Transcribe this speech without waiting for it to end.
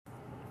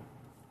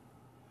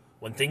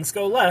When Things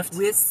Go Left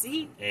with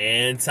C.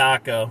 and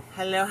Taco.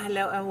 Hello,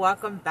 and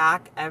welcome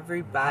back,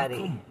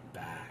 everybody.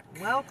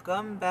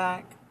 Welcome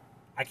back.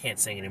 I can't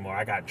sing anymore.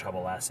 I got in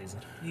trouble last season.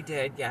 You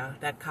did, yeah.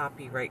 That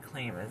copyright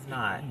claim is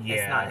not. Yeah.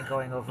 It's not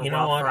going over. You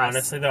know well what? for us.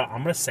 Honestly, though,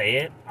 I'm gonna say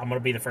it. I'm gonna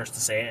be the first to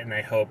say it, and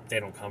I hope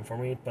they don't come for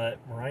me. But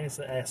Mariah's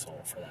the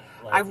asshole for that.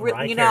 I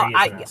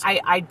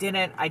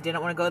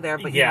didn't want to go there,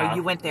 but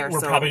you went there. We're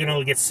so probably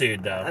gonna get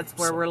sued though. That's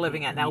where we're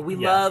living at now. We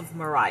love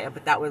Mariah,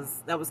 but that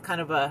was kind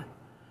of a.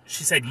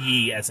 She said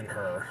 "ye" as in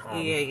her.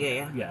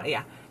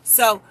 Yeah.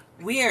 So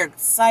we are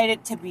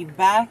excited to be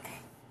back.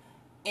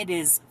 It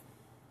is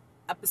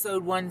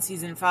episode 1,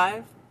 season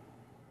 5.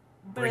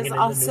 But it's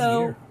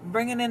also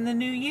bringing in the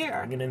new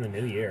year. Bringing in the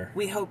new year.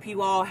 We hope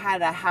you all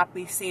had a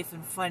happy, safe,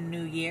 and fun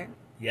new year.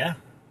 Yeah.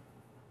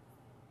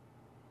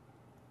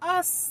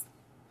 Us,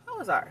 how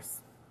was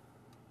ours?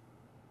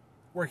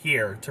 We're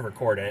here to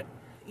record it.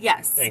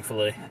 Yes.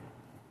 Thankfully.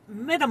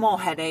 Minimal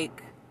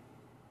headache.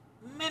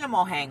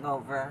 Minimal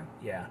hangover.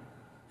 Yeah.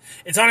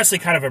 It's honestly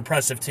kind of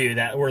impressive, too,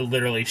 that we're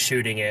literally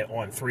shooting it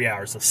on 3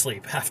 hours of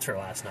sleep after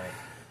last night.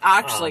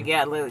 Actually,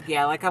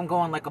 like I'm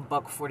going like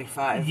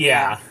 $1:45.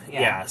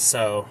 Yeah.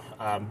 So,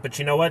 but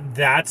you know what?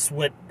 That's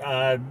what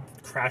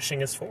crashing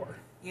is for.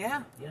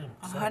 Yeah.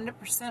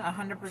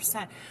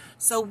 100%.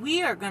 So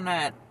we are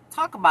gonna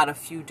talk about a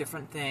few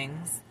different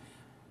things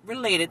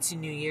related to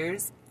New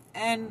Year's,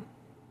 and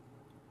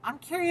I'm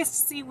curious to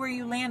see where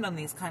you land on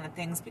these kind of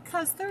things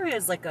because there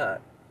is like a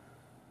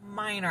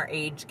minor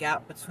age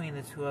gap between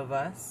the two of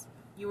us.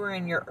 You were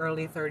in your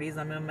early 30s.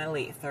 I'm in my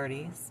late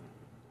 30s.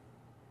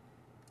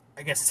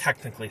 I guess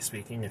technically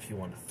speaking, if you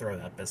want to throw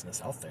that business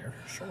out there,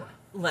 sure.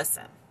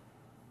 Listen,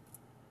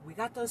 we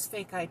got those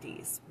fake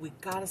IDs. We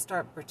got to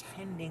start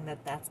pretending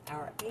that that's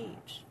our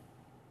age.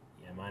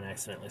 Yeah, mine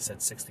accidentally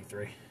said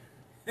 63.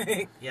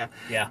 Yeah.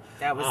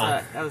 That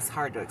was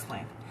hard to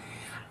explain.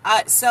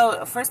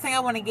 So first thing I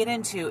want to get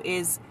into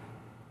is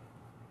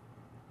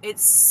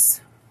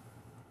it's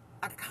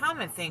a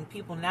common thing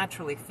people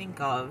naturally think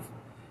of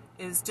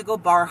is to go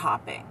bar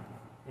hopping.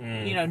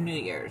 New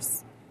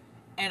Year's.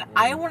 And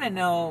I want to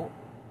know,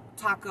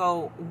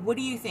 Taco, what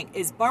do you think?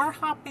 Is bar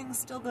hopping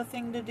still the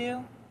thing to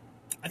do?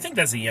 I think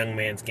that's a young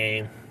man's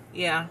game.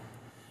 Yeah.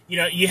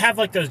 You have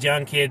like those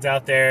young kids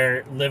out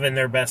there living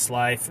their best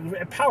life.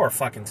 Power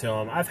fucking to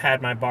them. I've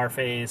had my bar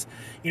phase.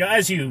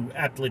 As you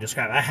aptly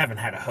described, I haven't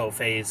had a hoe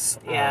phase.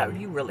 Yeah,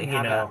 you really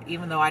haven't,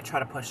 even though I try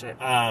to push it.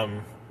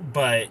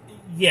 But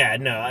yeah,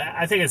 no,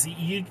 I think it's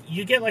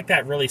you get like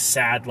that really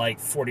sad like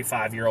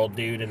 45-year-old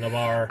dude in the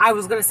bar. I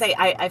was gonna say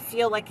I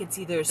feel like it's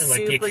either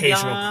super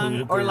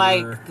young or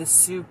like the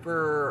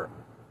super,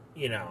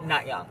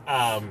 not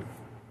young.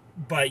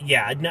 But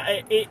yeah, no,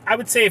 I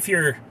would say if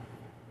you're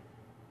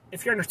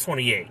under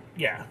 28,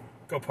 yeah,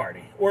 go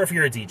party, or if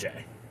you're a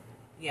DJ,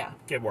 yeah,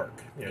 get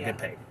work, get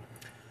paid.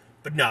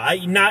 But no,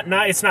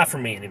 it's not for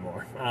me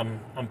anymore. I'm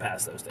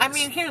past those days. I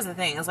mean, here's the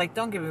thing. It's like,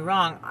 don't get me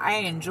wrong. I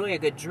enjoy a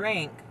good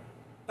drink.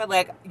 But,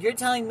 like, you're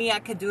telling me I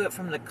could do it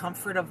from the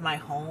comfort of my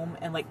home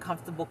and, like,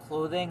 comfortable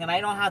clothing. And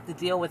I don't have to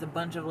deal with a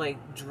bunch of,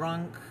 like,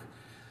 drunk,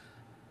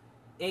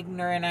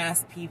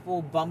 ignorant-ass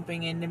people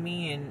bumping into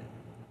me and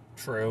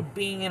True.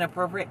 Being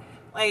inappropriate.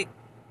 Like,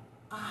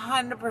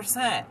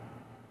 100%.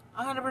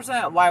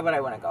 100%. Why would I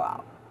want to go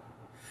out?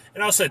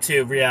 And also,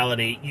 too,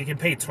 reality, you can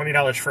pay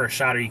 $20 for a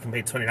shot or you can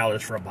pay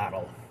 $20 for a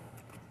bottle.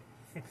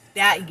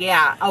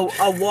 A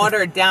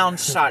watered down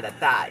shot at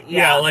that.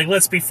 Yeah, like,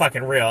 let's be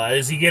fucking real.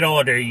 As you get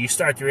older, you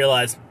start to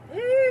realize,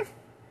 I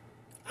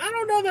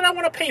don't know that I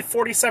want to pay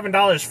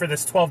 $47 for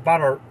this 12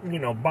 bottle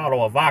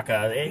of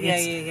vodka.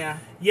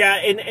 Yeah,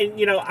 and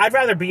I'd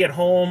rather be at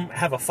home,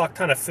 have a fuck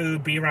ton of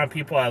food, be around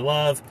people I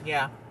love.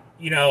 Yeah.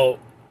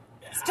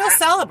 Still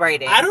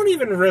celebrating. I don't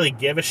even really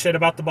give a shit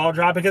about the ball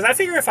drop because I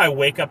figure if I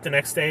wake up the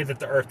next day that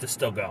the earth is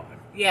still going.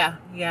 Yeah.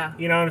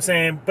 You know what I'm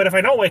saying? But if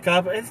I don't wake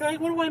up, it's like,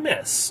 what do I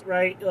miss?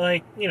 Right?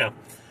 Like,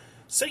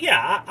 So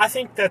yeah, I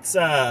think that's,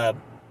 I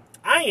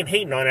ain't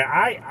hating on it.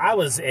 I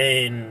was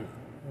in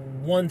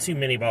one too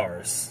many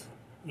bars,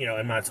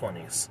 in my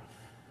 20s.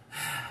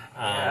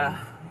 Yeah,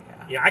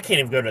 I can't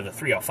even go to the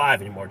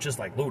 305 anymore, just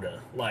like Luda.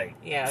 Like,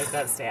 yeah, you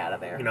gotta stay out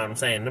of there. You know what I'm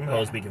saying? Them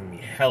hoes be giving me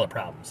hella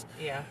problems.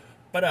 Yeah.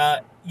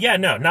 But,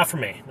 no, not for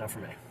me.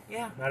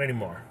 Yeah. Not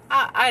anymore.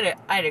 I'd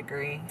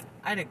agree.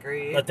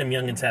 Let them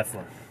youngins have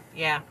fun.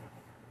 Yeah.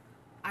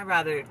 I'd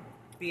rather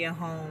be at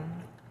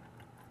home.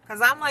 Because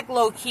I'm, like,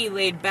 low-key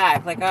laid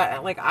back.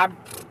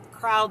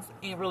 Crowds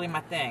ain't really my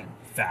thing.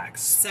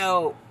 Facts.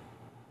 So.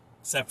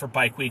 Except for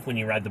Bike Week when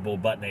you ride the bull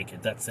butt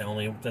naked. That's the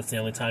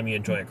only time you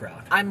enjoy a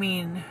crowd. I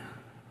mean,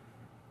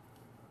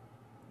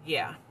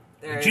 yeah.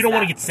 But you don't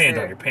want to get sand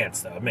on your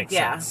pants, though. It makes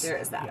sense. Yeah, there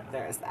is that. Yeah.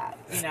 There is that.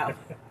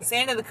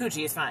 Sand in the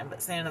coochie is fine,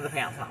 but sand in the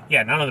pants, no.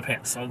 Yeah, none of the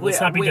pants. So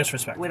let's not be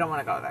disrespectful. We don't want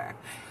to go there.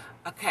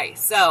 Okay,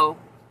 so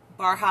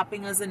bar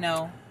hopping is a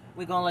no.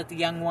 We're going to let the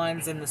young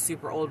ones and the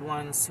super old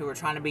ones who are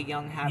trying to be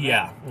young have it.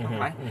 Yeah.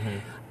 Okay.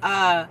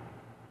 Mm-hmm.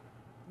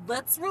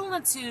 Let's roll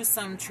into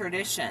some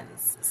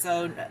traditions.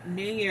 So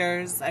New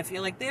Year's, I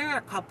feel like there are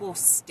a couple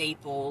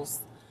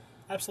staples.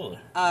 Absolutely.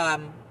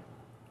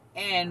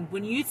 And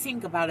when you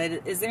think about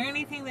it, is there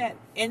anything that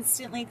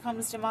instantly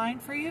comes to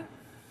mind for you?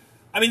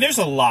 I mean, there's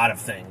a lot of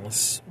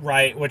things,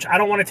 right? Which I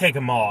don't want to take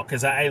them all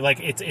because I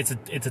like it's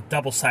a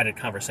double-sided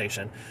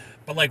conversation.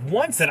 But like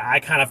ones that I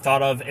kind of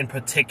thought of in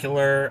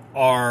particular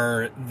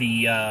are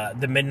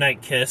the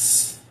midnight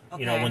kiss. Okay.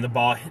 You know, when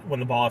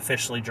the ball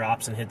officially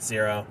drops and hits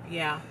 0.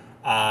 Yeah.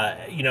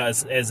 You know,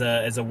 as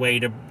a way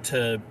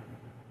to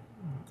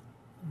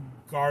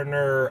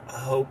garner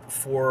hope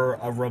for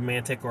a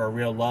romantic or a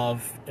real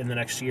love in the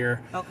next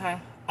year. Okay.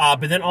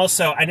 But then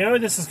also, I know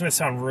this is going to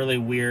sound really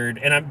weird,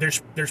 and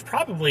there's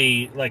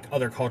probably like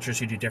other cultures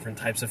who do different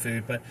types of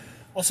food, but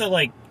also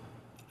like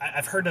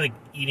I've heard like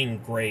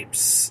eating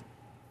grapes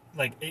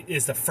like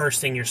is the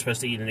first thing you're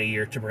supposed to eat in a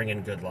year to bring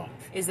in good luck.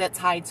 Is that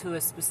tied to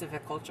a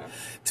specific culture?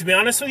 To be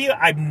honest with you,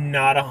 I'm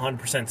not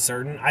 100%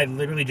 certain. I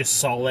literally just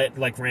saw it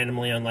like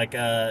randomly on like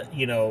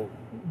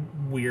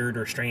weird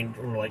or strange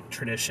or like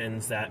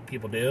traditions that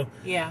people do.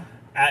 Yeah.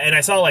 And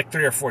I saw it like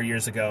 3 or 4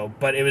 years ago,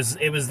 but it was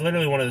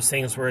literally one of those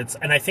things where it's,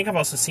 and I think I've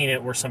also seen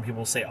it where some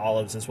people say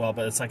olives as well,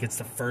 but it's like it's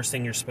the first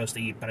thing you're supposed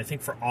to eat. But I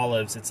think for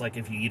olives, it's like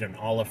if you eat an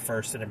olive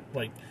first, and it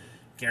like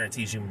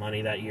guarantees you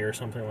money that year or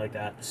something like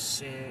that.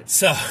 Shit.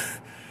 So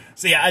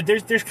yeah,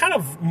 there's kind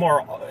of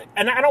more,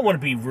 and I don't want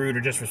to be rude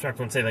or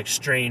disrespectful and say like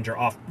strange or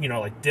off,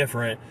 like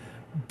different.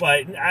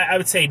 But I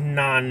would say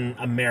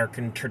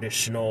non-American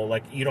traditional,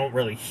 like you don't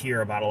really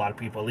hear about a lot of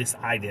people. At least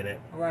I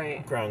didn't.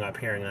 Right. Growing up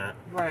hearing that.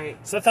 Right.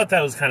 So I thought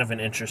that was kind of an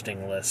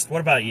interesting list.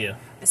 What about you?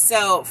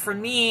 So for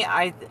me,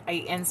 I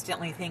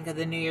instantly think of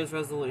the New Year's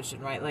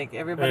resolution, right? Like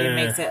everybody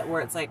makes it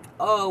where it's like,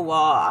 oh,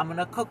 well, I'm going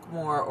to cook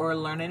more or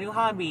learn a new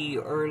hobby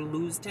or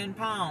lose 10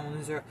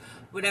 pounds or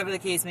whatever the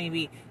case may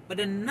be. But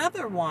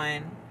another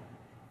one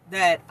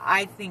that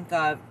I think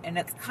of, and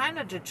it's kind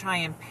of to try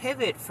and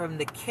pivot from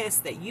the kiss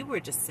that you were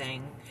just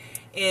saying,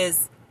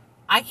 is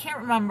I can't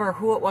remember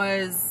who it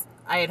was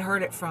I had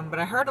heard it from, but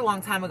I heard a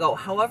long time ago,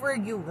 however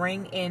you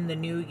ring in the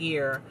new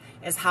year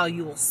is how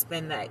you will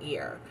spend that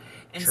year.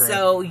 And True.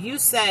 So you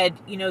said,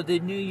 the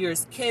New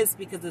Year's kiss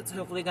because it's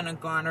hopefully going to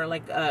garner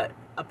like a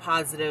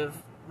positive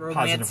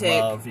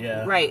romantic love,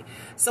 yeah. Right.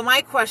 So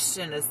my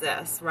question is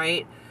this,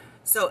 right?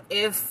 So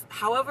if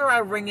however I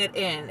ring it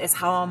in is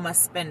how I'm going to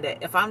spend it.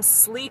 If I'm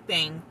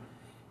sleeping,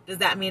 does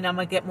that mean I'm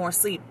going to get more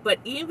sleep? But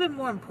even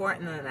more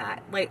important than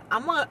that, like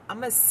I'm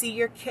going to see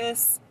your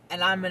kiss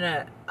and I'm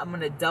going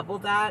to double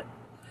that.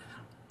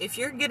 If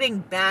you're getting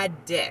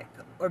bad dick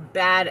or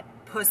bad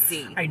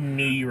pussy. I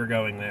knew you were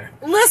going there.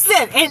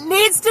 Listen, it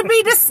needs to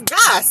be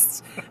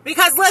discussed.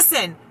 Because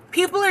listen,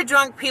 people are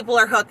drunk, people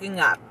are hooking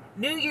up.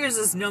 New Year's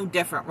is no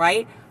different,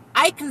 right?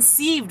 I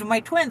conceived my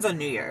twins on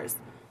New Year's.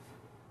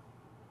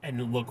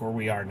 And look where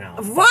we are now.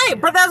 Right,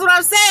 but that's what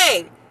I'm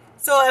saying.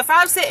 So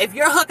if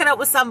you're hooking up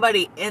with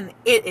somebody and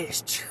it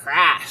is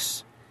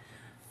trash,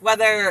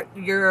 whether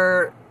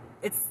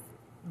it's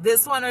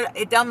this one or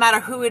it don't matter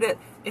who it is,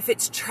 if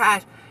it's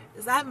trash,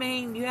 does that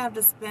mean you have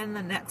to spend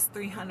the next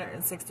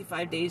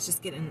 365 days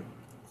just getting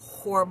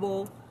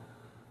horrible,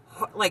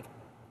 like,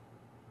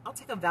 I'll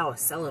take a vow of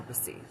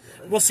celibacy.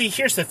 Well, see,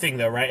 here's the thing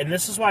though, right? And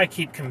this is why I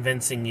keep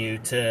convincing you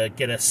to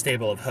get a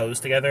stable of hoes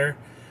together.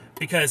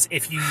 Because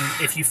if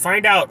you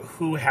find out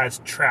who has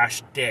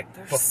trash dick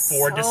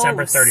before so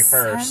December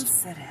 31st,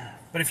 sensitive.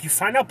 But if you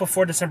find out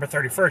before December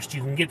 31st,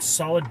 you can get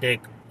solid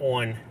dick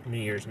on New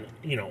Year's,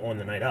 on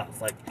the night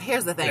of. Like,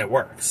 here's the thing. And it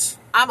works.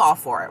 I'm all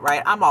for it,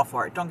 right? I'm all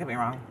for it. Don't get me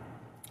wrong.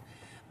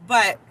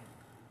 But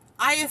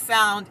I have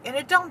found, and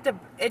it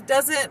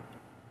doesn't,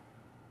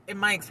 in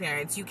my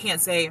experience, you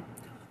can't say,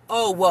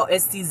 oh, well,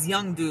 it's these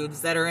young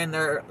dudes that are in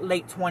their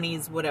late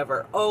 20s,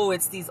 whatever. Oh,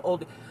 it's these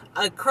old,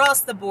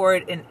 across the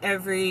board in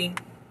every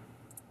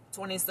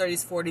 20s,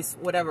 30s, 40s,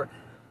 whatever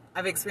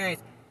I've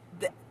experienced.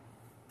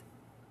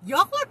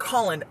 Y'all are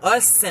calling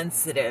us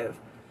sensitive,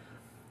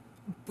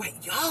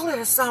 but y'all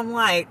are some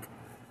like...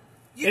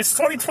 It's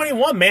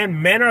 2021,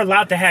 man. Men are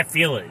allowed to have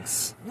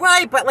feelings.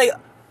 Right, but like,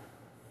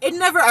 it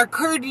never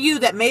occurred to you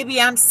that maybe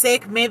I'm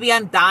sick, maybe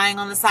I'm dying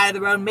on the side of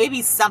the road,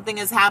 maybe something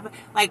has happened.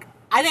 Like,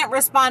 I didn't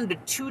respond to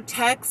 2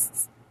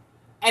 texts,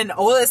 and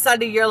all of a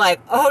sudden you're like,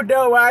 oh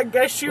no, I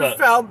guess you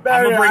felt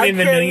better. I'm gonna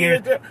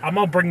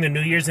bring the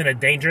New Year's in a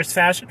dangerous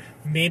fashion.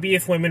 Maybe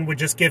if women would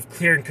just give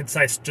clear and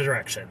concise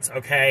directions,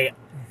 okay?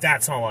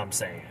 That's all I'm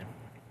saying.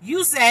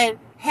 You said,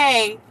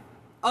 hey,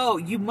 oh,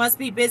 you must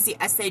be busy.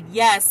 I said,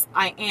 yes,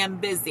 I am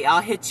busy.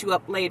 I'll hit you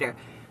up later.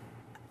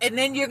 And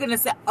then you're going to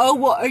say, oh,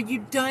 well, are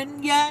you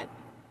done yet?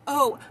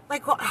 Oh,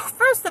 like, well,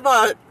 first of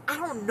all, I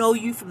don't know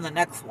you from the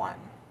next one.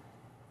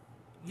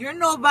 You're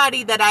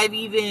nobody that I've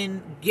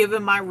even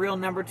given my real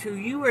number to.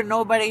 You are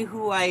nobody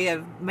who I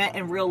have met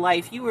in real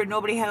life. You are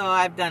nobody who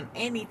I've done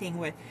anything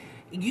with.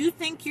 You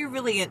think you're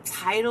really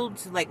entitled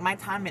to, like, my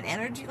time and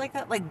energy like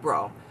that? Like,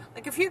 bro,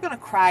 like, if you're going to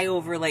cry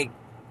over, like,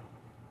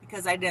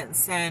 because I didn't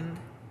send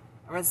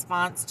a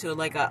response to,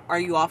 like, are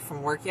you off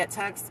from work yet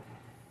text,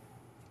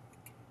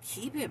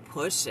 keep it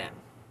pushing.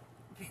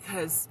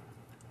 Because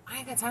I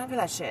ain't got time for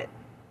that shit.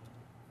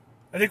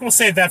 I think we'll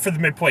save that for the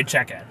midpoint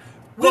check-in.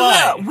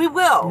 We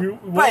will.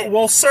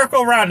 We'll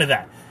circle around to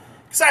that.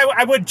 Because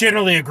I would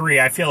generally agree.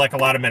 I feel like a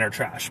lot of men are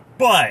trash.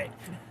 But,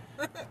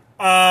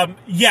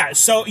 yeah,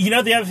 so, the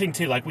other thing,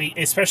 too, like,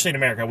 especially in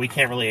America, we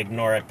can't really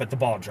ignore it, but the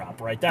ball drop,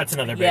 right? That's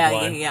another big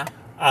one. Yeah.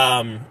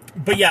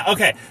 But, yeah,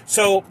 okay.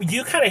 So,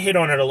 you kind of hit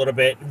on it a little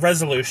bit.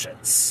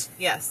 Resolutions.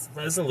 Yes.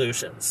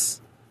 Resolutions.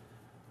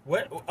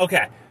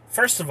 Okay,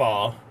 first of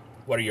all,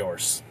 what are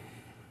yours?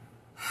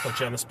 Put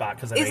you on the spot,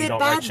 because I know you don't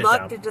write shit down. Is it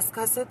bad luck to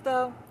discuss it,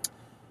 though?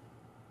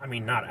 I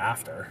mean, not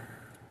after.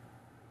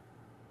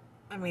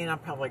 I mean, I'm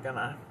probably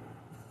gonna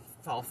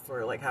fall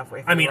through like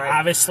halfway through. I mean, right?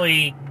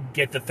 Obviously,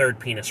 get the third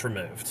penis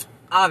removed.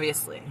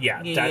 Obviously.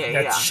 Yeah,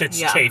 that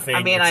shit's chafing.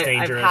 I mean, it's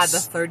dangerous. I've had the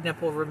third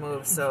nipple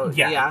removed, so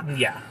yeah.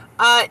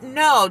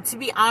 No, to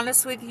be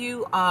honest with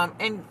you,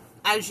 and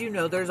as you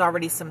know, there's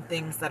already some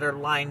things that are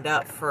lined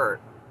up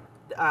for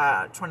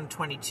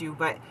 2022,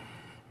 but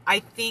I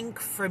think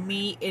for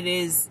me, it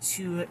is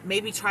to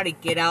maybe try to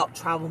get out,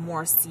 travel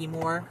more, see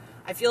more.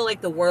 I feel like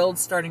the world's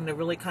starting to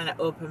really kind of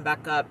open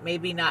back up.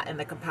 Maybe not in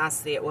the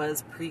capacity it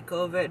was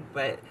pre-COVID,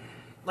 but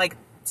like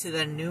to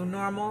the new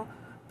normal.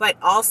 But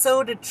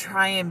also to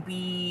try and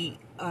be,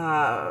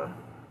 I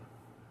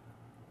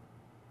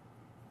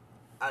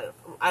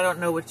don't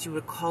know what you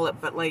would call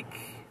it, but like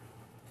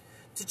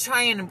to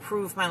try and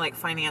improve my like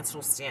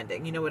financial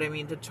standing. You know what I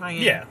mean? To try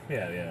and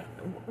yeah.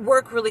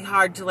 work really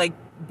hard to like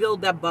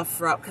build that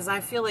buffer up, because I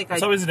feel like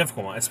it's always a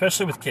difficult one,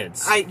 especially with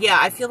kids.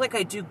 I feel like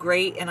I do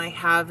great and I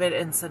have it,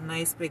 and it's a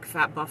nice big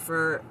fat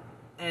buffer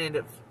and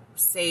it's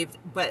saved,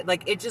 but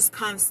like it just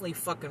constantly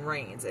fucking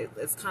rains.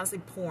 It's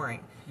constantly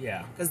pouring.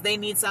 Yeah. Because they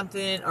need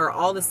something, or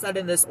all of a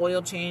sudden this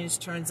oil change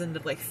turns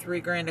into like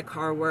 $3,000 of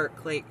car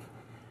work. Like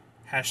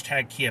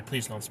hashtag Kia,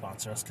 please don't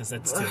sponsor us because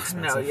it's too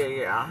expensive. No,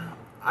 yeah.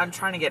 I'm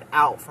trying to get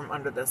out from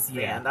under this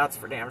van. That's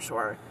for damn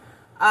sure.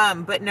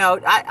 But no,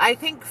 I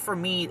think for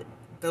me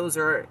those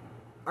are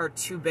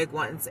two big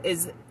ones.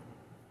 Is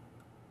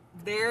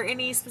there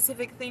any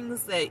specific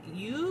things that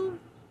you...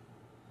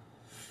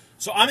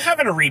 So I'm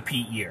having a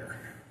repeat year.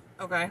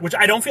 Okay. Which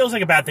I don't feel is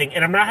like a bad thing.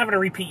 And I'm not having a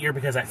repeat year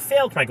because I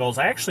failed my goals.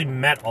 I actually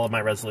met all of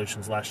my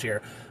resolutions last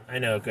year. I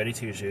know, goody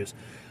two-shoes.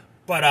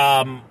 But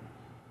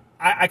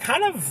I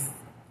kind of...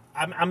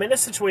 I'm in a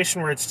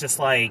situation where it's just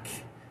like...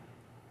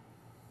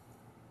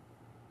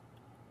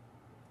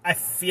 I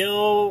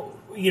feel,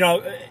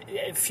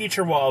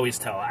 future will always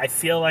tell. I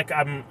feel like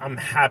I'm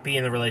happy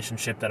in the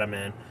relationship that I'm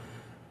in.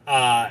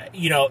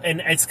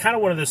 And it's kind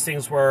of one of those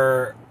things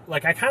where,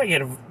 like, I kind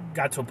of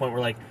got to a point where,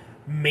 like,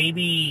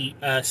 maybe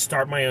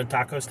start my own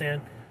taco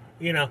stand,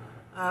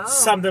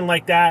 something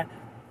like that.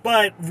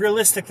 But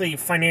realistically,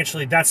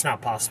 financially, that's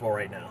not possible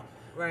right now.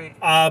 Right.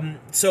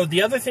 So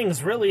the other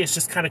things really is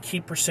just kind of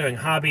keep pursuing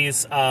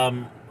hobbies.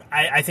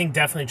 I think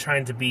definitely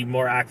trying to be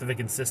more active and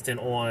consistent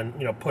on,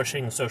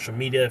 pushing social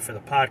media for the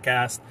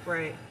podcast.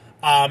 Right.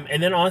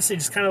 And then honestly,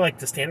 just kind of like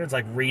the standards,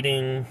 like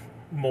reading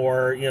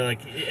more, like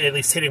at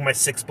least hitting my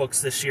 6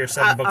 books this year,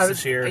 7 books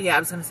this year. Yeah, I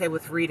was going to say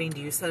with reading, do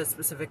you set a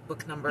specific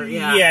book number?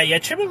 Yeah.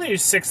 Typically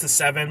 6 to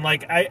 7.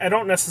 Like, I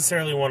don't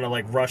necessarily want to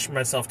like rush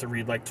myself to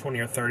read like 20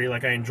 or 30.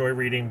 Like, I enjoy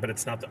reading, but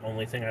it's not the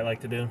only thing I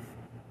like to do.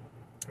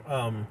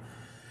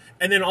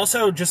 And then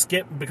also just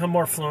become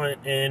more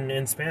fluent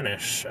in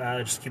Spanish.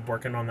 Just keep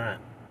working on that.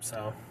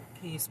 So,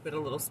 can you spit a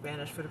little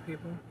Spanish for the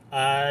people?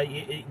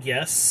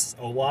 Yes.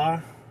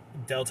 Hola.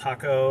 Del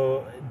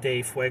Taco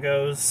de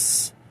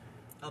Fuegos.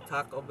 El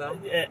Taco Bell.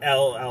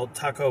 El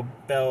Taco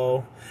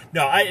Bell.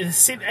 No,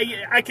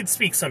 I could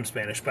speak some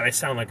Spanish, but I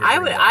sound like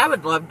I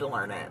would love to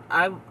learn it.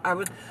 I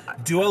would.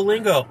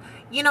 Duolingo.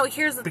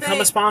 Here's the thing.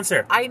 Become a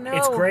sponsor. I know.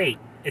 It's great.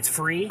 It's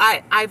free.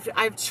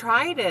 I've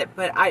tried it,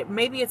 but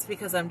maybe it's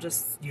because I'm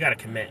just... You got to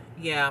commit.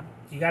 Yeah.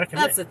 You got to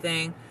commit. That's the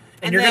thing.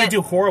 And you're going to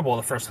do horrible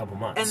the first couple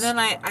months. And then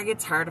I get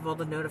tired of all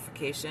the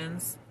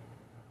notifications.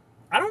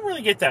 I don't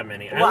really get that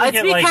many. Well,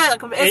 it's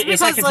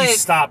because if you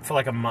stop for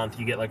like a month,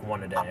 you get like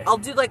 1 a day. I'll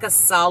do like a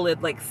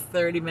solid like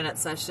 30-minute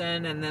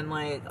session, and then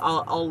like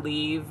I'll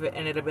leave,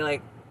 and it'll be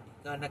like,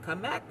 gonna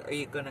come back? Are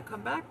you gonna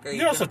come back? You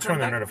can also turn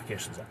the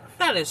notifications off.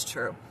 That is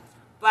true.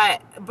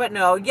 But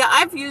no, yeah,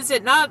 I've used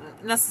it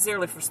not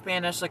necessarily for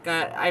Spanish. Like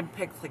I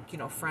picked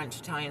like French,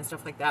 Italian,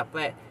 stuff like that.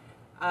 But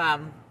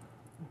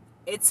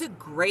it's a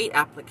great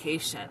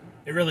application.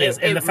 It really is,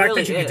 and the fact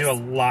that you can do a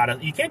lot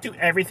of, you can't do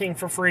everything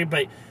for free,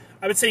 but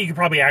I would say you could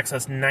probably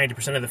access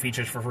 90% of the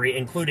features for free,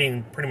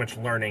 including pretty much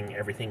learning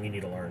everything you need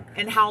to learn.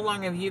 And how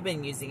long have you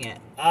been using it?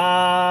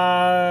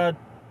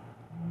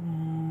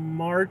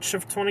 March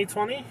of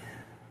 2020.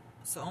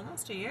 So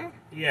almost a year.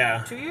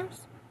 Yeah. 2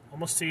 years.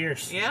 Almost 2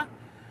 years. Yeah.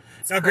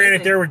 Now,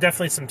 granted, there were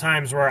definitely some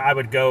times where I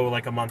would go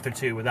like a month or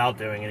two without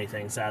doing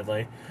anything,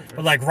 sadly.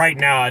 But like right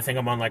now, I think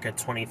I'm on like a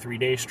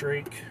 23-day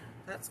streak.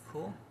 That's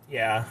cool.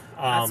 Yeah.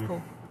 That's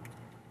cool.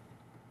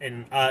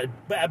 And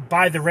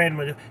by the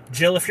random...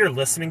 Jill, if you're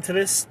listening to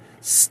this,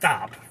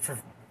 stop. For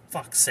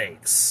fuck's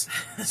sakes.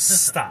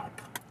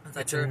 Stop.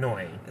 It's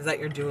annoying. Is that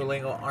your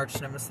Duolingo arch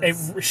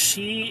nemesis?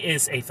 She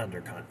is a thunder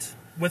cunt.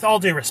 With all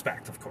due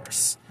respect, of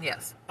course.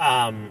 Yes.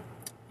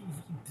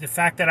 The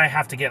fact that I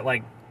have to get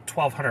like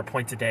 1,200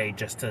 points a day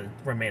just to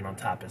remain on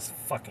top is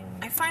fucking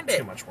I find too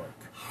it much work.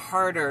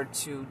 harder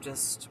to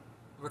just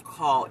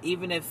recall,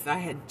 even if I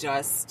had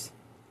just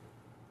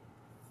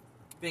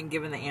been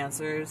given the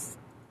answers.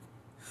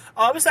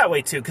 Oh, I was that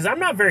way too, because I'm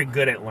not very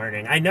good at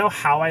learning. I know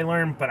how I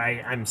learn, but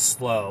I'm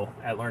slow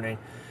at learning.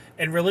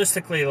 And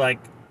realistically, like,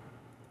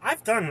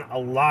 I've done a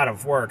lot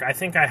of work. I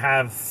think I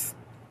have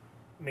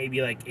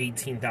maybe like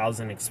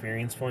 18,000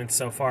 experience points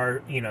so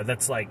far. You know,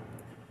 that's like,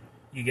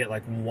 you get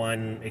like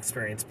 1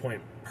 experience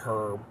point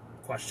per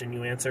question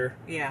you answer.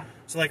 Yeah.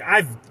 So, like,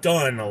 I've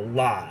done a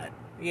lot.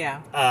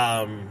 Yeah.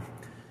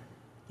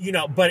 You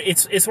know, but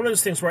it's one of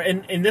those things where,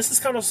 and this is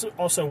kind of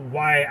also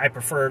why I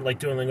prefer, like,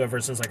 Duolingo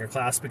versus, like, a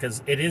class,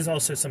 because it is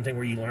also something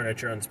where you learn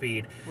at your own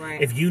speed. Right.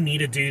 If you need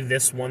to do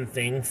this one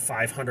thing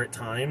 500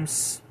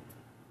 times,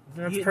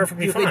 that's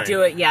perfectly fine. You could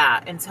do it,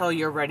 until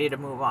you're ready to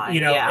move on.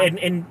 You know, yeah.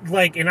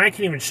 and I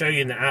can even show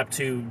you in the app,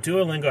 too,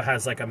 Duolingo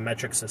has, like, a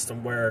metric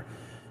system where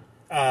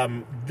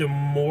the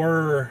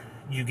more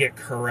you get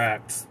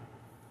correct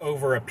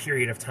over a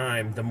period of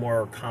time, the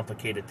more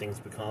complicated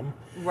things become.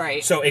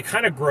 Right. So it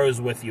kind of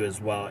grows with you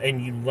as well,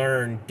 and you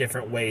learn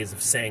different ways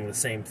of saying the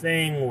same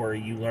thing, or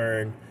you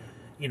learn,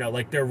 you know,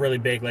 like, they're really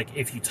big, like,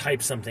 if you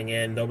type something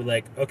in, they'll be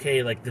like,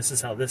 okay, like, this is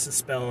how this is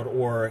spelled,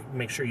 or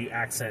make sure you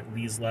accent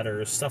these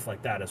letters, stuff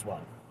like that as well.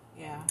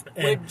 Yeah.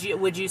 And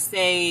would you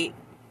say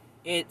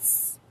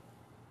it's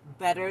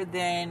better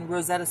than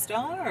Rosetta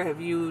Stone, or have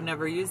you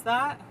never used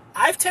that?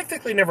 I've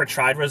technically never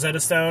tried Rosetta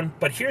Stone,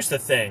 but here's the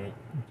thing.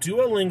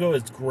 Duolingo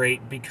is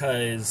great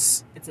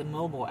because it's a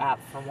mobile app,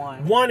 for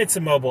one. One, it's a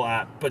mobile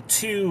app, but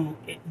two,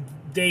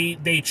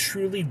 they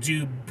truly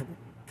do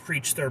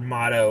preach their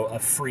motto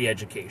of free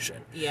education.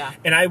 Yeah.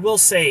 And I will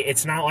say,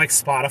 it's not like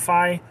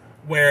Spotify,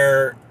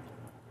 where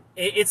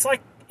it's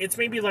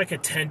maybe like a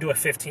 10 to a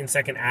 15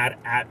 second ad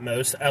at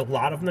most. A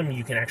lot of them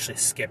you can actually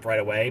skip right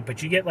away,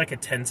 but you get like a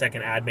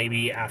 10-second ad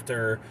maybe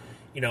after,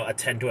 you know, a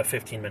 10 to a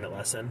 15 minute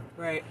lesson.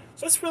 Right.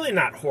 So it's really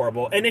not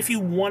horrible. And if you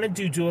want to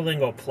do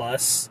Duolingo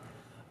Plus,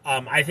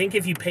 I think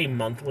if you pay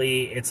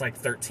monthly, it's like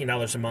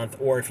 $13 a month,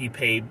 or if you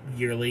pay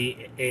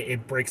yearly,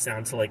 it breaks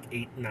down to like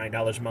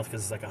 $8-9 a month,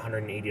 because it's like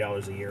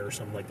 $180 a year or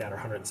something like that, or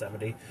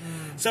 $170.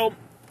 So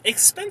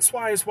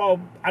expense-wise, well,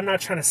 I'm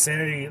not trying to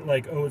say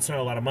like, oh, it's not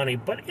a lot of money,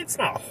 but it's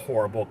not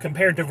horrible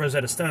compared to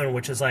Rosetta Stone,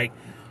 which is like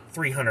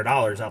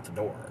 $300 out the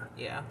door.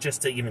 Yeah.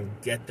 Just to even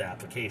get the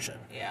application.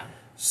 Yeah.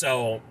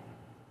 So,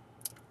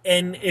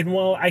 and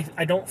while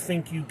I don't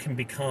think you can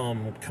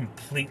become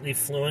completely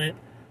fluent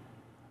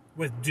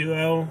with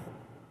Duo,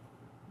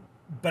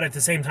 but at the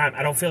same time,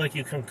 I don't feel like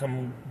you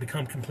can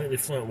become completely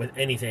fluent with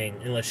anything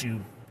unless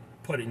you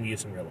put it in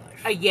use in real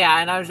life. Yeah,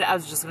 and I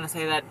was just going to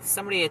say that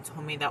somebody had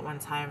told me that one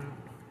time,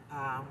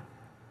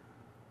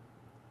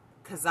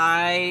 because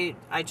I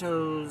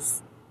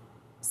chose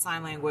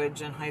sign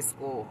language in high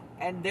school,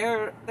 and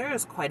there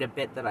is quite a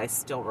bit that I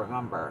still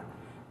remember,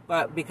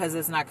 but because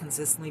it's not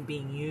consistently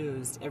being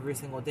used every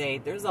single day,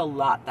 there's a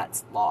lot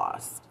that's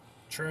lost.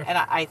 True. And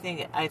I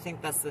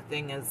think that's the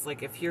thing, is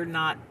like, if you're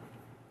not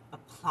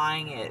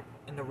applying it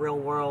in the real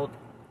world,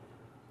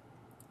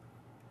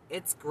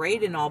 it's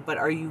great and all, but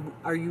are you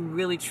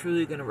really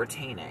truly going to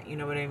retain it? You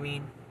know what I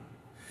mean?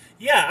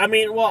 Yeah, I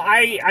mean, well,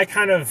 I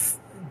kind of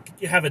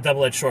have a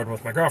double-edged sword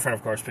with my girlfriend,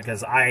 of course,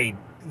 because I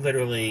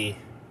literally,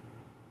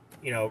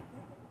 you know,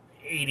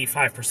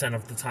 85%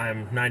 of the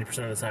time,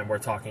 90% of the time, we're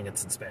talking,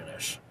 it's in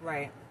Spanish.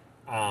 Right.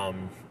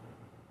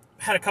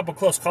 Had a couple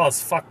close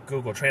calls, fuck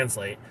Google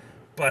Translate.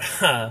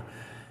 But,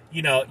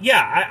 you know,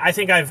 yeah, I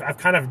think I've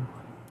kind of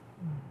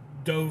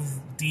dove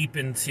deep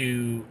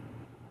into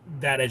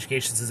that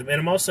education system. And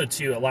I'm also,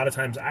 too, a lot of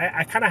times,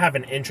 I kind of have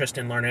an interest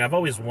in learning. I've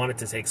always wanted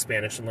to take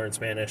Spanish and learn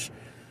Spanish.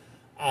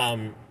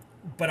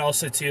 But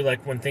also, too,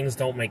 like, when things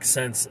don't make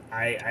sense,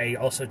 I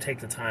also take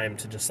the time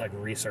to just, like,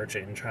 research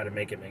it and try to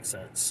make it make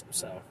sense.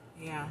 So,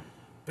 Yeah.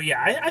 But,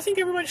 yeah, I think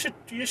everybody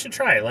should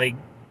try it. Like,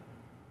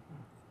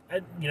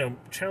 you know,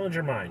 challenge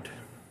your mind.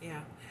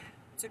 Yeah.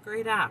 It's a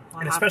great app.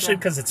 And especially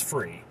because it's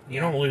free.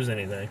 You don't lose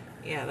anything.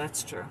 Yeah,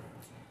 that's true.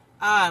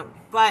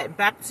 But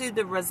back to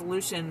the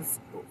resolutions.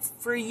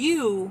 For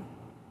you,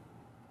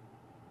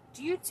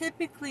 do you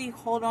typically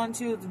hold on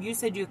to? You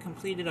said you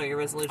completed all your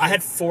resolutions. I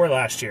had 4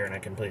 last year, and I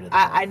completed them.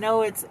 I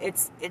know it's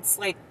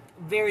like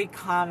very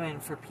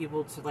common for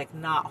people to like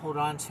not hold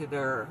on to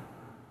their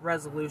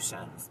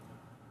resolutions,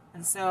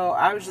 and so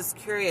I was just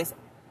curious.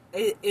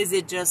 Is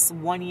it just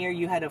one year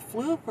you had a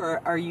fluke,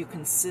 or are you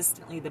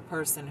consistently the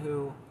person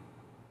who?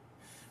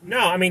 No,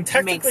 I mean,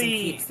 technically, makes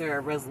and keeps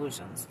their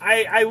resolutions?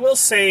 I will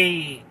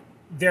say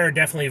there are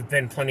definitely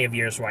been plenty of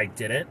years where I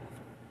didn't.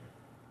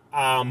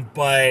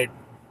 But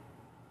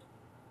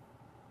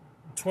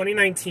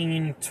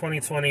 2019,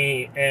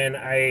 2020, and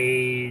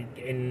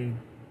in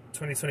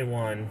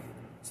 2021,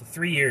 so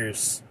 3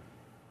 years,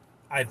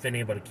 I've been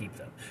able to keep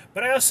them.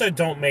 But I also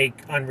don't make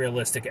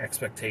unrealistic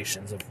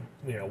expectations of,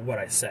 you know, what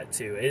I set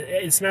to.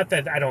 It's not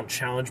that I don't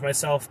challenge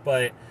myself,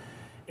 but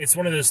it's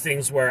one of those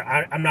things where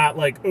I'm not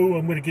like, oh,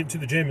 I'm going to get to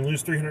the gym and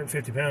lose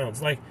 350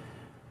 pounds. Like,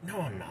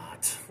 no, I'm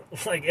not.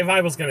 Like, if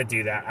I was going to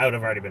do that, I would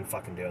have already been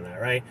fucking doing that,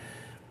 right?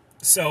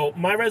 So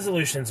my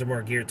resolutions are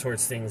more geared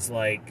towards things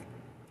like,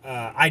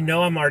 I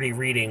know I'm already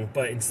reading,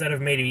 but instead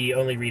of maybe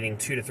only reading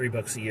 2 to 3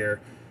 books a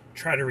year,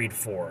 try to read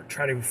 4,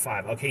 try to read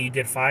 5. Okay, you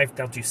did 5,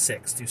 now do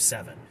 6, do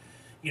 7.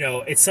 You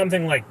know, it's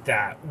something like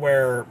that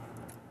where,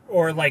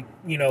 or like,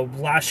 you know,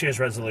 last year's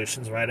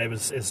resolutions, right?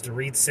 Is to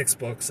read 6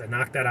 books. I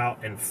knocked that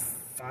out in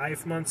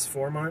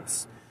 4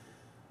 months.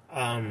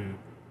 I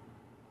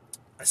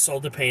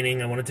sold a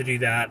painting. I wanted to do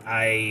that.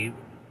 I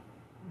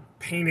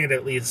painted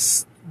at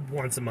least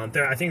once a month.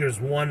 I think there's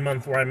 1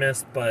 month where I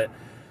missed, but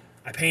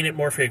I paint it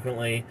more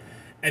frequently.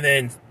 And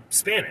then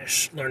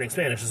learning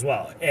Spanish as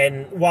well.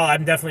 And while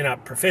I'm definitely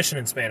not proficient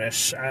in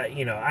Spanish,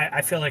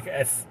 I feel like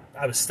if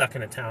I was stuck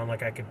in a town,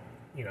 like I could,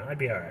 I'd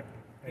be all right.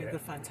 You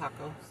could find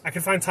tacos. I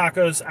could find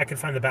tacos, I could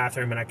find the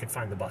bathroom, and I could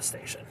find the bus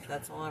station.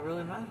 That's all that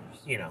really matters.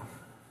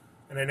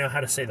 And I know how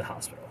to say the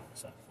hospital,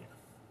 so,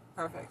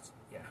 Perfect.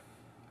 Yeah.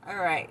 All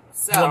right,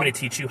 so... You want me to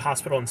teach you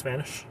hospital in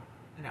Spanish?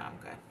 No, I'm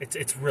good.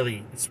 It's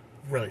really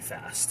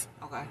fast.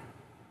 Okay.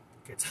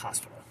 It's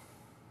hospital.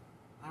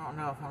 I don't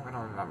know if I'm going to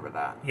remember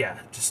that. Yeah,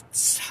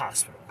 just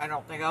hospital. I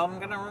don't think I'm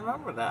going to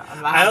remember that.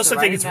 I also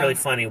think it's really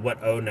funny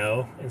what oh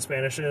no in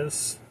Spanish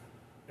is.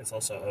 It's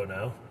also oh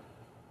no.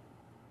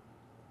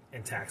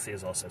 And taxi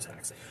is also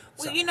taxi.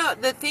 Well,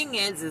 the thing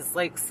is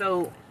like,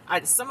 so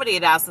somebody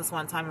had asked this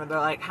one time where they're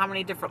like, how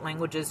many different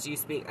languages do you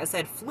speak? I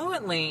said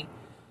fluently,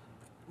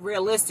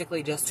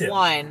 realistically, just 2.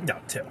 1. No,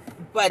 2.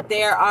 But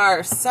there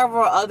are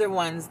several other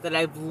ones that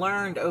I've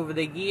learned over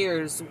the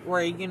years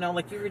where,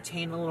 like you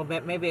retain a little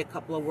bit, maybe a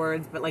couple of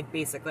words, but like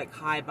basic, like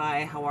hi,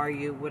 bye, how are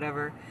you,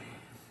 whatever.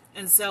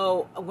 And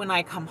so when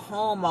I come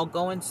home, I'll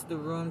go into the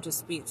room to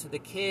speak to the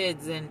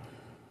kids, and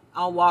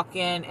I'll walk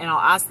in and I'll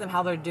ask them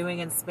how they're doing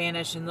in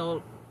Spanish, and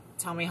they'll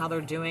tell me how they're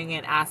doing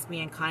and ask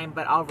me in kind,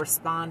 but I'll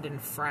respond in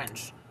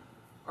French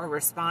or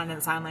respond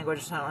in sign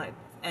language.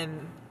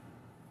 And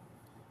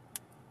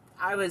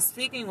I was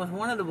speaking with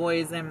one of the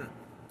boys, and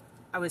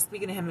I was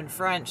speaking to him in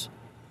French,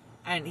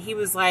 and he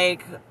was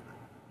like,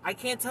 I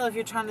can't tell if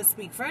you're trying to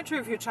speak French or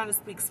if you're trying to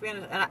speak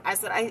Spanish. And I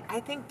said, I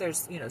think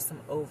there's,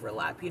 some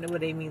overlap. You know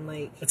what I mean?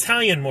 Like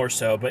Italian more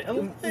so, but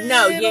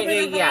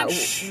yeah.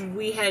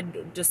 We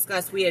had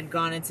discussed, we had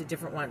gone into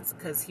different ones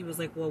because he was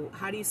like, well,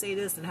 how do you say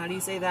this and how do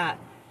you say that?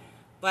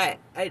 But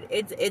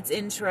it's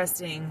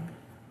interesting.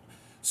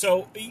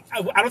 So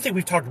I don't think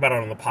we've talked about it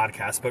on the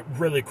podcast, but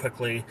really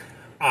quickly,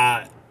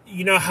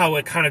 you know how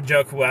I kind of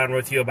joke around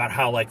with you about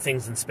how like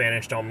things in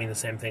Spanish don't mean the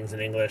same things in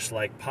English,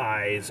 like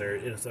pies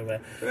or stuff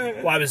like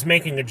that. Well, I was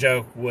making a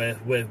joke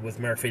with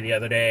Murphy the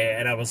other day,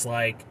 and I was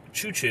like,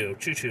 choo-choo,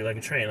 like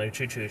a train, like a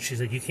choo-choo. She's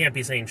like, you can't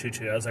be saying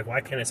choo-choo. I was like, why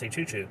can't I say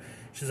choo-choo?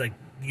 She's like,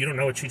 you don't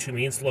know what choo-choo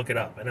means? Look it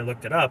up. And I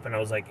looked it up, and I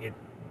was like, it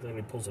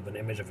literally pulls up an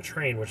image of a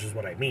train, which is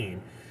what I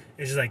mean.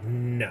 And she's like,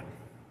 no.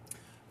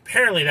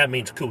 Apparently that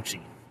means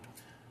coochie.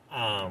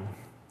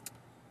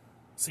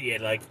 So yeah,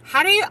 like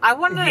how do you? I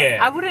want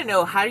to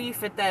know, how do you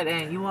fit that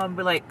in? You want to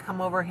be like,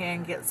 come over here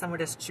and get some of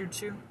this choo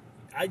choo?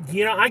 I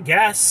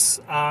guess.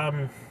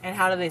 And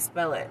how do they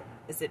spell it?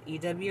 Is it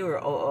EW or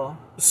OO?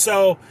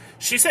 So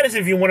she said,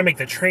 if you want to make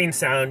the train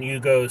sound,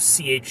 you go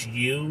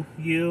CHU.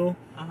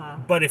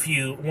 But if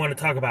you want to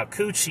talk about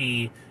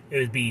coochie, it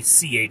would be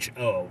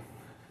CHO.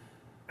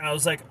 And I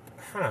was like,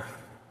 huh.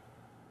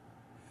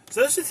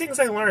 So those are things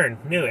I learn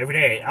new every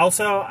day.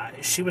 Also,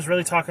 she was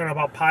really talking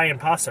about pie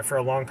and pasta for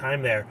a long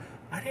time there.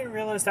 I didn't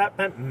realize that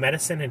meant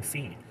medicine and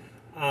feet.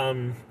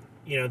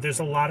 There's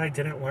a lot I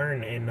didn't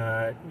learn in,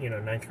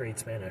 9th grade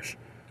Spanish.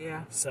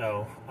 Yeah.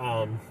 So,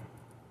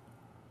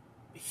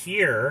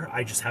 here,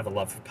 I just have a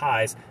love for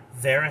pies.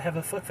 There, I have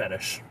a foot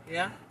fetish.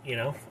 Yeah.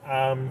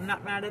 I'm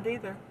not mad at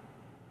either.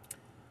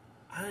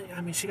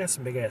 I mean, she got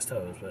some big-ass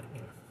toes, but,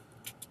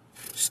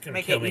 she's going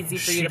to kill me.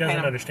 She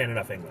doesn't understand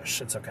enough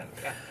English. It's okay.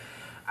 Yeah.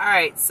 All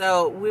right,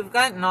 so we've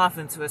gotten off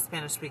into a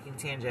Spanish-speaking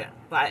tangent,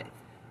 but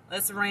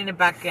let's rein it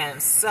back in.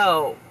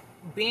 So,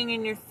 being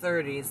in your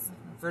 30s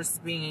versus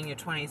being in your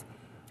 20s,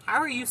 how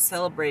are you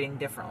celebrating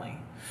differently?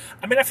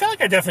 I mean, I feel like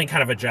I definitely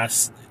kind of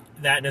adjust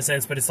that in a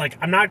sense, but it's like,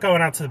 I'm not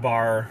going out to the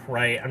bar,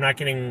 right? I'm not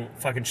getting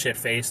fucking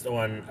shit-faced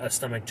on a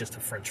stomach just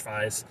of French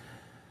fries.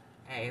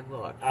 Hey,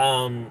 look.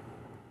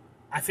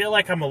 I feel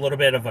like I'm a little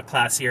bit of a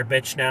classier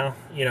bitch now.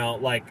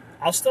 Like,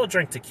 I'll still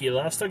drink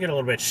tequila. I'll still get a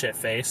little bit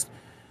shit-faced.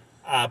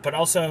 But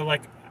also,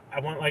 like,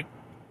 I want, like,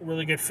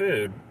 really good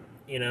food,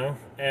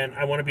 and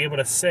I want to be able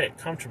to sit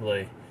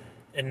comfortably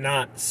and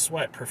not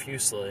sweat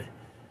profusely.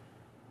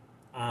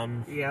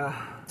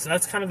 Yeah. So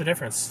that's kind of the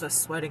difference. The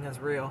sweating is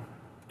real.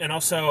 And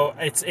also,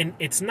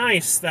 it's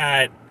nice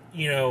that,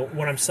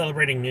 when I'm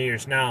celebrating New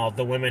Year's now,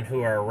 the women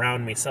who are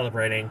around me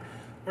celebrating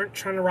aren't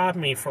trying to rob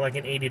me for, like,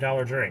 an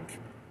 $80 drink.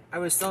 I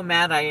was so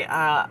mad.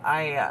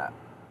 I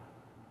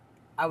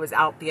was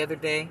out the other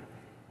day,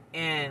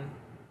 and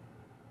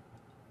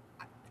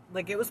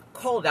like, it was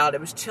cold out,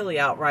 it was chilly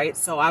out, right?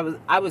 So I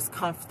was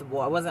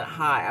comfortable. I wasn't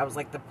hot. I was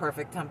like the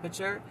perfect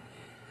temperature.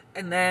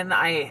 And then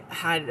I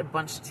had a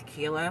bunch of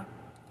tequila,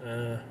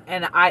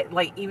 And I,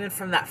 like, even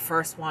from that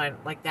first one,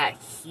 like, that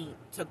heat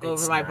took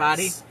over my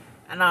body.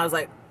 And I was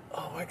like,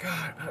 oh my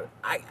God,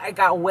 I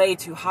got way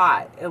too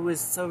hot. It was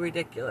so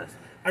ridiculous.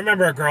 I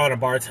remember a girl at a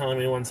bar telling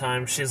me one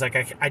time, she's like,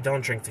 I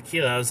don't drink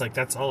tequila. I was like,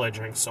 that's all I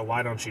drink, so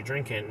why don't you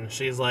drink it? And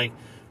she's like,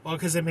 well,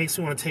 because it makes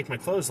me want to take my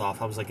clothes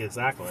off. I was like,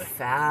 exactly.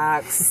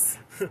 Facts.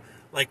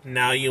 Like,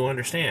 now you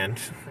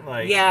understand.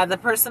 Like, yeah, the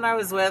person I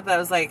was with, I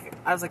was like,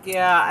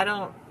 yeah, I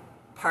don't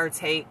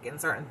partake in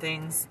certain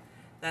things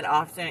that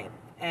often.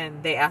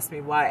 And they asked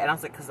me why, and I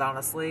was like, because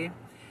honestly,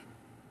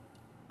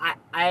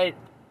 I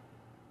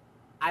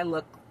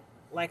look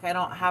like I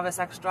don't have a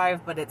sex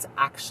drive, but it's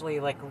actually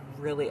like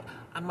really,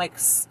 I'm like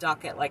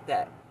stuck at like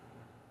that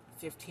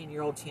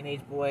 15-year-old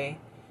teenage boy.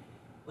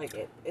 Like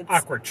it's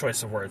awkward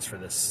choice of words for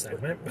this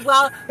segment.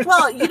 Well,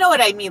 you know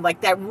what I mean,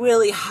 like that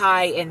really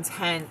high,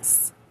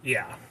 intense.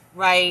 Yeah.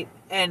 Right,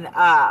 and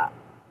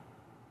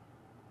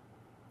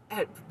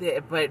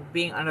but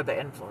being under the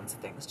influence of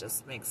things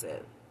just makes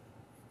it.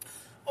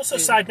 Also,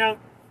 side note,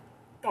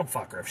 don't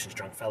fuck her if she's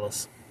drunk,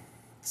 fellas.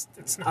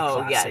 It's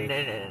not classy.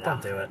 No.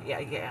 Don't do it.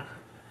 Yeah.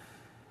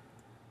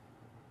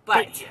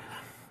 But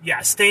yeah,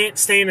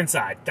 staying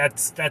inside.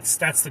 That's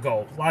the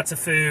goal. Lots of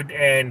food,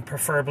 and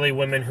preferably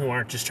women who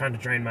aren't just trying to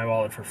drain my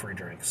wallet for free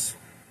drinks.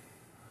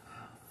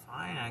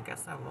 Fine, I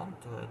guess I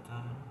won't do it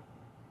then.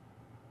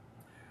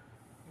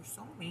 You're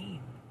so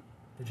mean.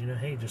 Did you know?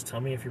 Hey, just tell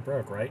me if you're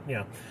broke, right?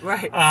 Yeah.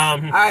 Right. All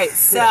right.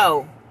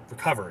 So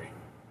recovery.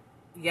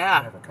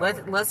 Yeah,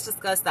 let's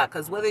discuss that,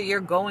 because whether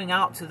you're going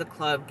out to the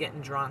club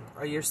getting drunk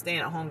or you're staying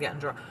at home getting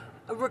drunk,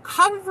 a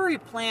recovery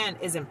plan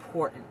is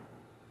important,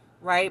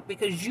 right?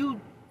 Because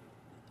you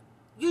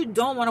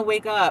don't want to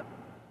wake up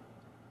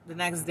the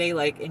next day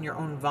like in your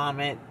own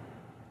vomit,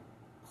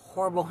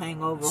 horrible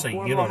hangover, so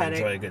horrible you don't headache.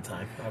 Enjoy a good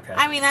time. Okay.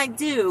 I mean, I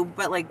do,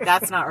 but like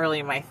that's not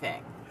really my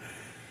thing.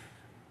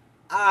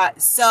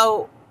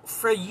 So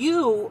for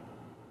you,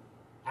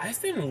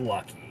 I've been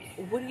lucky.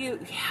 What do you?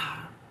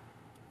 Yeah.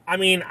 I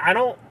mean, I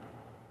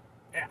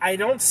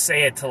don't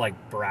say it to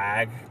like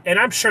brag, and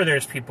I'm sure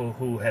there's people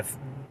who have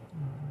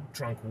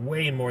drunk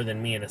way more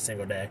than me in a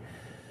single day,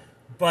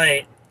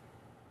 but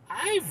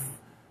I've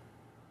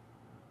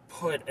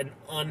put an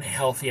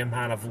unhealthy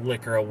amount of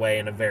liquor away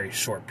in a very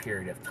short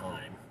period of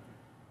time,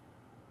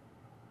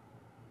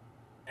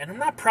 and I'm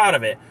not proud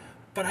of it,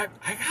 but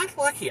I got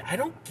lucky. I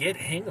don't get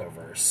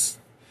hangovers.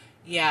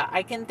 Yeah,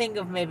 I can think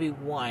of maybe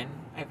one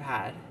I've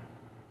had.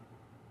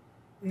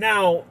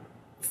 Now,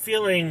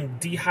 feeling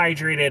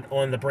dehydrated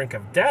on the brink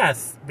of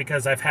death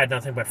because I've had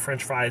nothing but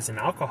French fries and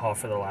alcohol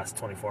for the last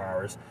 24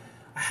 hours,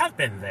 I have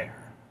been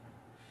there.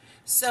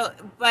 So,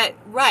 but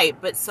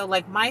so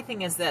like my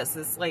thing is this,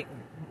 is like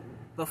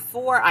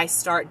before I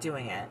start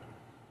doing it,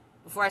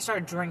 before I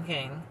start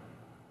drinking,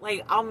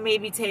 like I'll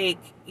maybe take,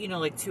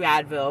 like 2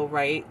 Advil,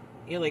 right?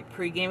 Like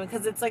pre-gaming,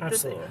 because it's like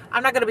this.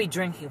 I'm not going to be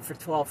drinking for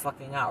 12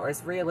 fucking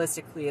hours.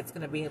 Realistically, it's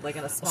going to be like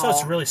in a small. So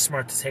it's really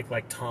smart to take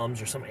like Tums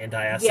or some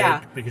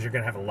antacid because you're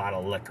going to have a lot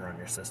of liquor on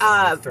your system.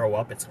 When you throw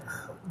up, it's going to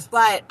hurt.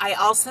 But I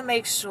also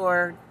make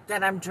sure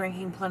that I'm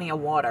drinking plenty of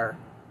water.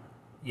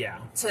 Yeah.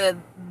 To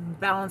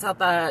balance out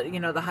the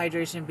the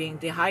hydration, being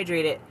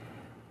dehydrated,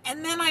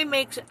 and then I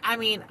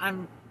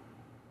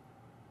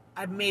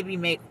maybe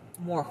make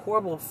more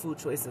horrible food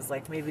choices,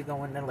 like maybe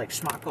going to like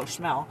Schmacko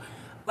Schmel.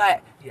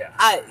 But,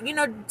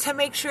 to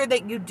make sure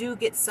that you do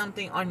get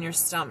something on your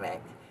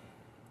stomach.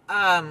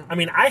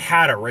 I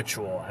had a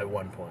ritual at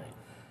one point.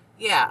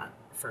 Yeah.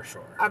 For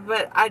sure.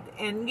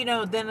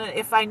 Then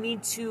if I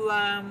need to,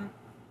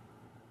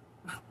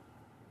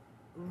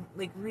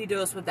 like,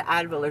 redose with the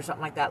Advil or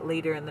something like that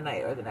later in the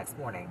night or the next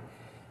morning.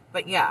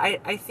 But, yeah,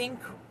 I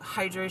think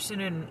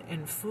hydration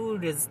and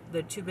food is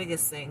the 2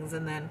 biggest things.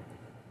 And then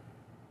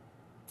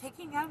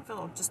taking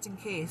Advil just in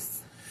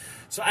case.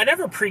 So I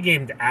never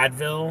pre-gamed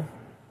Advil.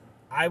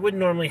 I would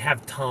normally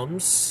have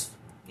Tums.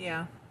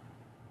 Yeah.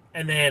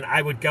 And then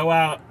I would go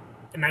out,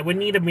 and I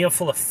wouldn't eat a meal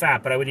full of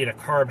fat, but I would eat a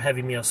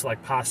carb-heavy meal, so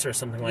like pasta or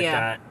something like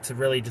that, to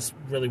really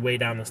weigh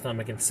down the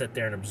stomach and sit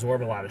there and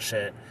absorb a lot of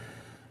shit.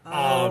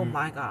 Oh,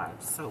 my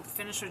God. So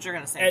finish what you're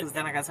going to say, because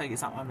then I got to tell you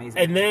something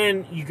amazing. And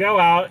then you go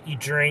out, you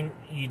drink,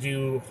 you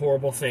do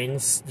horrible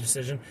things,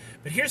 decision.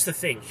 But here's the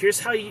thing. Here's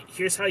how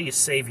you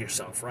save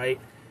yourself,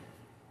 right?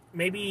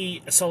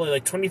 Maybe a solid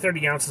like 20,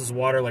 30 ounces of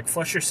water, like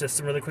flush your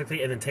system really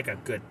quickly, and then take a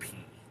good pee.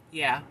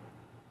 Yeah.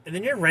 And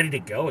then you're ready to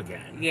go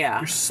again. Yeah.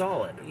 You're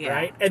solid,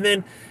 right? And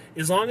then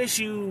as long as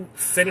you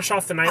finish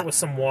off the night with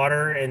some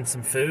water and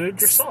some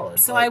food, you're solid.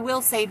 So I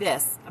will say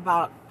this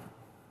about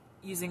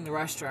using the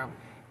restroom,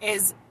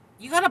 is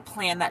you got to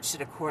plan that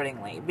shit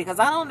accordingly. Because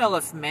I don't know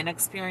if men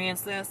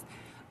experience this,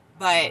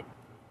 but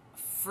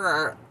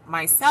for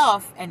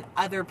myself and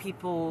other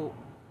people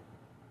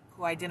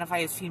who identify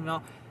as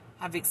female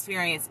have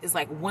experienced, is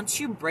like once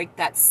you break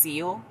that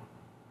seal,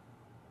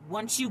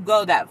 once you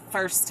go that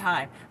first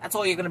time, that's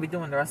all you're going to be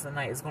doing the rest of the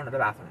night, is going to the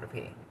bathroom to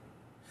pee.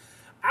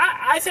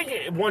 I think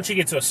once you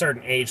get to a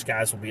certain age,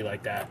 guys will be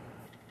like that.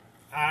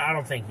 I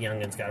don't think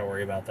youngins got to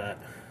worry about that.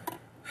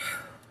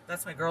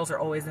 That's why girls are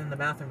always in the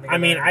bathroom. I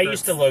mean, I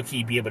used to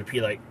low-key be able to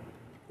pee like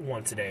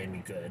once a day and be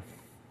good.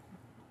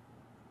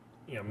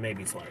 You know,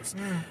 maybe twice.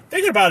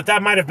 Thinking about it,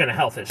 that might have been a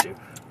health issue.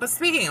 But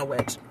speaking of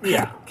which,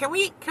 yeah, can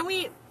we?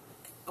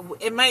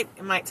 It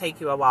might take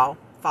you a while,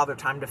 Father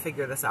Time, to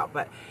figure this out.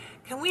 But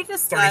can we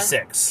discuss?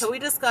 36. Can we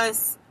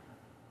discuss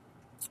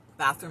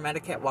bathroom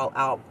etiquette while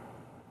out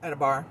at a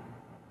bar?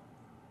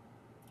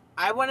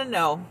 I want to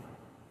know,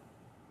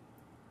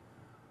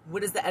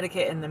 what is the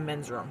etiquette in the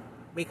men's room?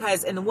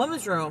 Because in the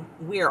women's room,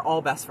 we are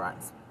all best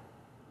friends.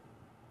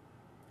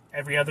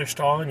 Every other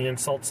stall, and you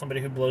insult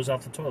somebody who blows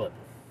out the toilet.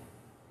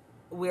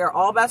 We are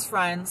all best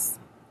friends.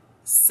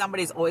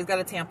 Somebody's always got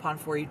a tampon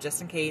for you,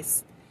 just in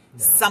case. No.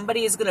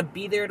 Somebody is going to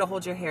be there to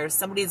hold your hair.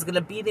 Somebody is going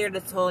to be there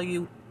to tell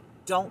you,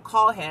 don't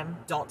call him,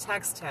 don't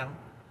text him.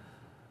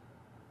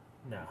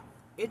 No.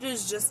 It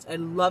is just a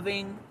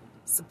loving,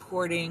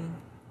 supporting,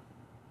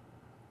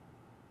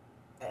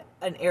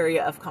 an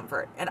area of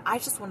comfort. And I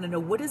just want to know,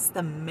 what is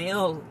the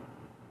male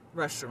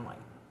restroom like?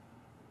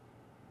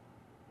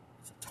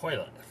 It's a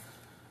toilet.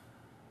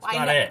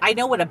 That's I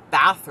know what a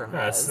bathroom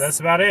is. That's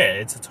about it.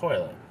 It's a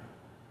toilet.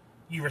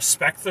 You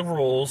respect the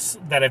rules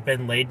that have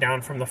been laid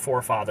down from the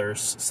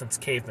forefathers since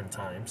caveman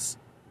times.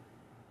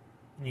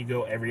 And you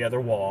go every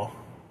other wall.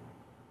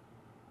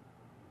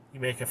 You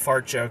make a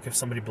fart joke if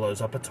somebody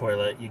blows up a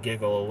toilet. You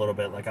giggle a little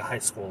bit like a high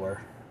schooler.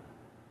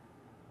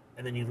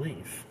 And then you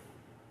leave.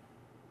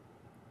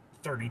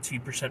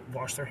 32%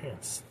 wash their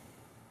hands.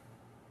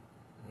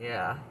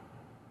 Yeah.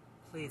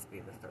 Please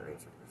be the 32%.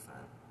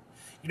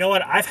 You know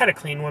what? I've had to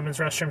clean women's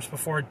restrooms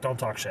before. Don't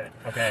talk shit,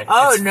 okay?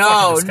 Oh, it's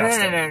no.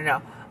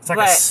 No. It's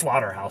like a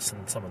slaughterhouse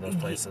in some of those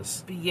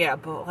places. Yeah,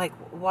 but like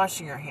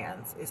washing your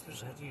hands,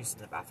 especially if you use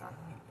in the bathroom,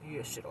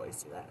 you should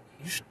always do that.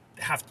 You should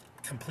have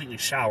to completely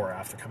shower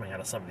after coming out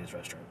of some of these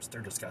restrooms.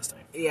 They're disgusting.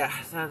 Yeah,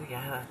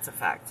 that's a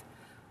fact.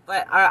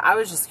 But I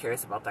was just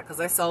curious about that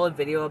because I saw a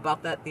video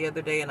about that the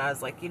other day and I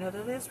was like,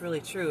 that is really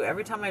true.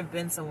 Every time I've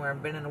been somewhere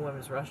and been in a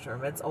women's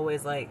restroom, it's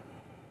always like,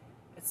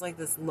 it's like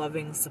this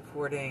loving,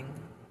 supporting,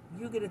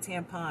 you get a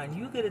tampon,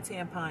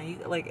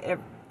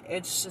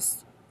 it's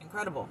just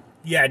incredible.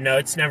 Yeah, no,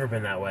 it's never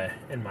been that way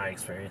in my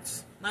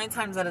experience. 9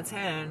 times out of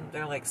 10,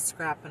 they're like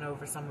scrapping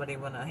over somebody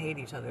when they hate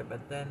each other,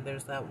 but then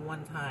there's that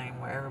one time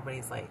where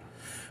everybody's like...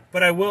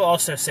 But I will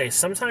also say,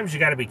 sometimes you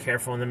got to be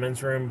careful in the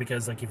men's room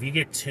because, like, if you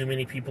get too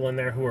many people in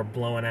there who are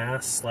blowing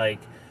ass, like,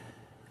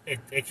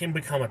 it can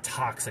become a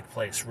toxic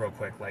place real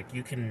quick. Like,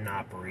 you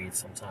cannot breathe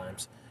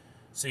sometimes.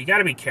 So you got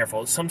to be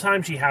careful.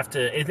 Sometimes you have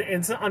to...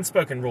 It's an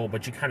unspoken rule,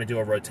 but you kind of do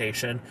a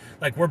rotation.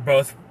 Like, we're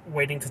both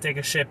waiting to take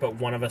a shit, but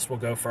one of us will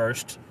go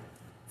first,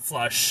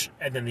 flush,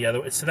 and then the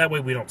other... So that way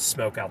we don't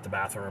smoke out the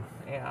bathroom.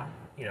 Yeah.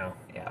 Yeah.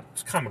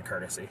 It's common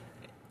courtesy.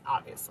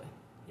 Obviously.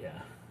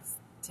 Yeah. It's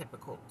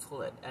typical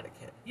toilet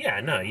etiquette. Yeah,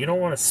 no, you don't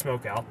want to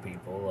smoke out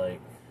people,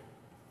 like...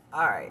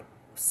 Alright,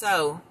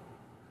 so,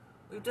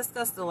 we've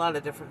discussed a lot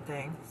of different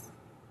things.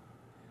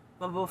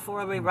 But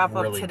before we wrap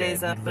up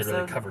today's episode... We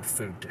literally covered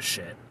food to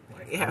shit.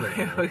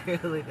 Yeah, we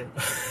really did.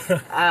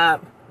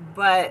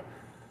 But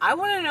I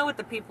want to know what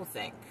the people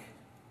think.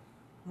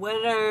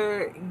 What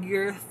are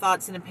your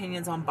thoughts and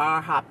opinions on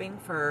bar hopping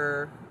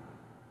for,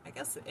 I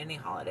guess, any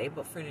holiday,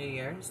 but for New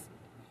Year's?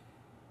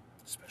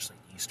 Especially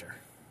Easter.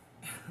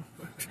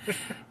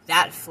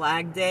 That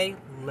Flag Day,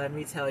 let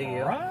me tell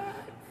you, right.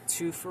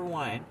 2 for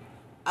 1.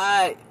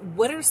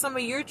 What are some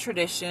of your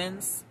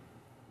traditions?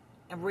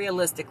 And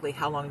realistically,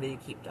 how long do you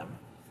keep them?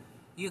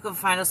 You can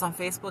find us on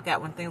Facebook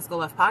at When Things Go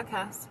Left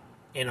Podcast.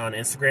 And on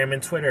Instagram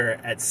and Twitter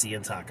at C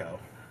and Taco.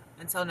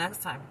 Until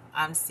next time,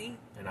 I'm C.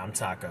 And I'm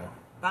Taco.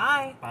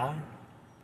 Bye. Bye.